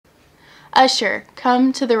Usher,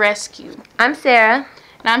 come to the rescue. I'm Sarah.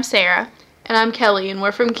 And I'm Sarah. And I'm Kelly, and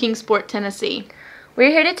we're from Kingsport, Tennessee.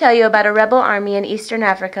 We're here to tell you about a rebel army in Eastern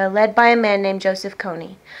Africa led by a man named Joseph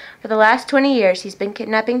Kony. For the last 20 years, he's been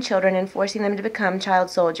kidnapping children and forcing them to become child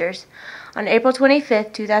soldiers. On April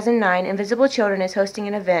 25, 2009, Invisible Children is hosting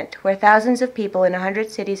an event where thousands of people in 100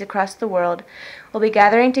 cities across the world will be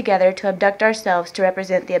gathering together to abduct ourselves to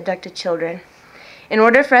represent the abducted children. In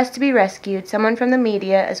order for us to be rescued, someone from the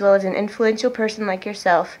media, as well as an influential person like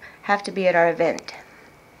yourself, have to be at our event.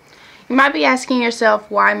 You might be asking yourself,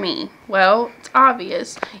 why me? Well, it's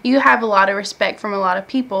obvious. You have a lot of respect from a lot of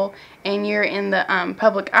people, and you're in the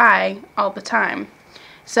public eye all the time.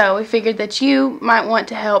 So we figured that you might want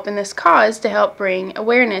to help in this cause to help bring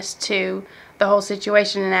awareness to the whole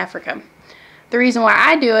situation in Africa. The reason why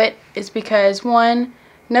I do it is because, one,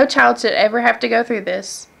 no child should ever have to go through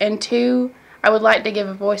this, and two, I would like to give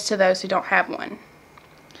a voice to those who don't have one.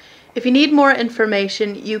 If you need more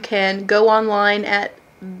information, you can go online at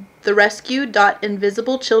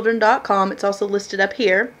therescue.invisiblechildren.com. It's also listed up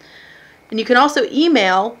here. And you can also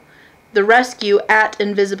email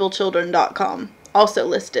therescue@invisiblechildren.com. Also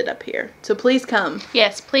listed up here. So please come.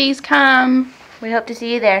 Yes, please come. We hope to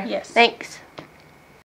see you there. Yes. Thanks.